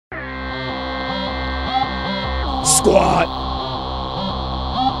Squad.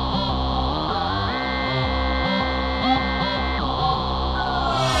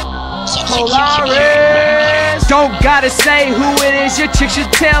 Polaris. Don't gotta say who it is, your chick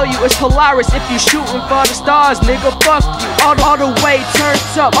should tell you. It's Polaris. If you shooting for the stars, nigga, fuck you. All the way turned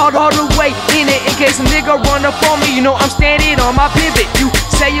up, all the way in it. In case a nigga run up on me, you know I'm standing on my pivot. You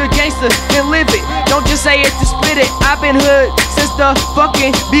say you're gangster, then live it. Don't just say it to split it. I've been hood since the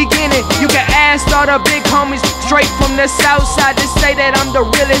fucking beginning. You can ask all the big homies straight from the south side to say that I'm the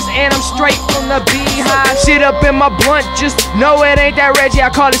realest and I'm straight from the beehive. Shit up in my blunt, just know it ain't that Reggie. I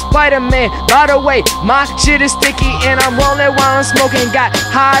call it Spider-Man. By the way, my shit is sticky and I'm rolling while I'm smoking. Got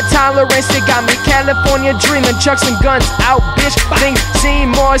high tolerance, it got me California dreaming. Chucks and guns out, bitch. Things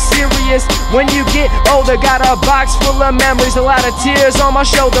seem more serious when you get older. Got a box full of memories, a lot of tears on my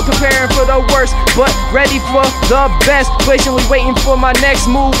shoulder, preparing for the worst, but ready for the best. Patiently waiting for my next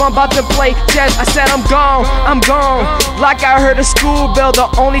move. I'm about to play chess. I said I'm gone, like I heard a school bell. The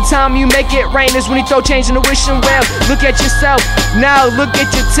only time you make it rain is when you throw change in the wishing well. Look at yourself, now look at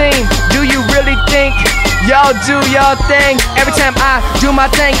your team. Do you really think y'all do y'all thing? Every time I do my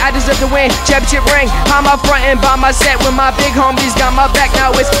thing, I deserve to win. Championship ring, I'm out front and by my set when my big homies got my back.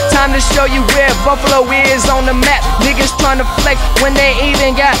 Now it's time to show you where Buffalo is on the map. Niggas trying to flex when they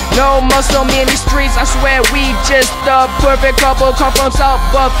even got no muscle. Me in these streets, I swear we just the perfect couple. Come from South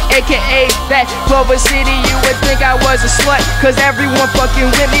Buff, aka that Clover City. You would think I was a slut, cause everyone fucking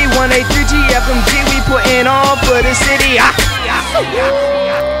with me. 183 GFMG, we putting on for the city.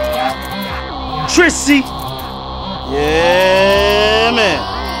 Trizzy. Yeah, man.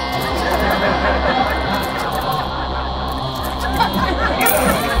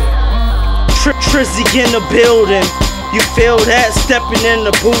 Trizzy in the building. You feel that? Stepping in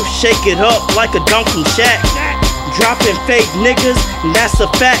the booth, shake it up like a Dunkin' Shack. Dropping fake niggas, and that's a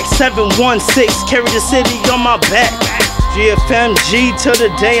fact. 716, carry the city on my back. GFMG till the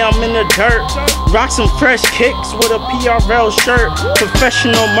day I'm in the dirt. Rock some fresh kicks with a PRL shirt.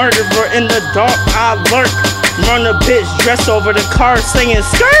 Professional murderer in the dark, I lurk. Run a bitch, dress over the car saying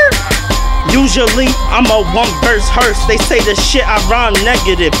skirt. Usually I'm a one-verse hearse. They say the shit I rhyme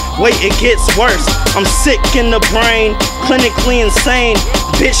negative. Wait, it gets worse. I'm sick in the brain, clinically insane.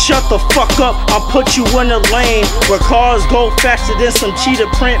 Bitch, shut the fuck up, I'll put you in a lane where cars go faster than some cheetah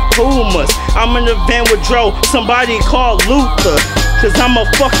print Pumas. I'm in the van with Dro, somebody call Luther, cause I'm a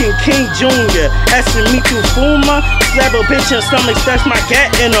fucking King Jr. Asking me to Fuma, slap a bitch in the stomach, stash my gat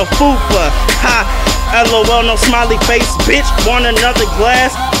in a fupa. Ha, LOL, no smiley face, bitch. Want another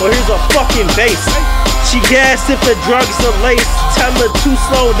glass? Well, here's a fucking base. She gassed if the drugs are laced. Tell her to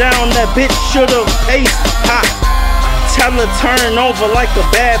slow down, that bitch should've paced. Ha, tell her turn over like a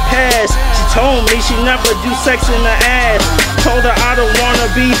bad pass. She told me she never do sex in the ass. Told her I don't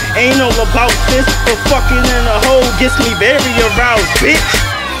wanna be anal about this, but fucking in a hole gets me very aroused, bitch.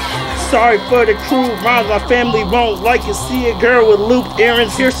 Sorry for the crude rhymes, my family won't like it. See a girl with looped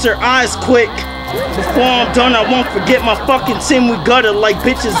earrings, pierce her eyes quick. Before I'm done, I won't forget my fucking team. We gutter like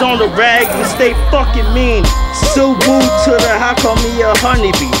bitches on the rag and stay fucking mean. Subu to the how call me a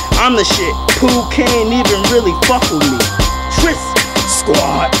honeybee. I'm the shit. Pooh can't even really fuck with me. Trizzy.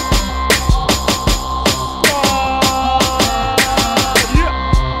 Squad.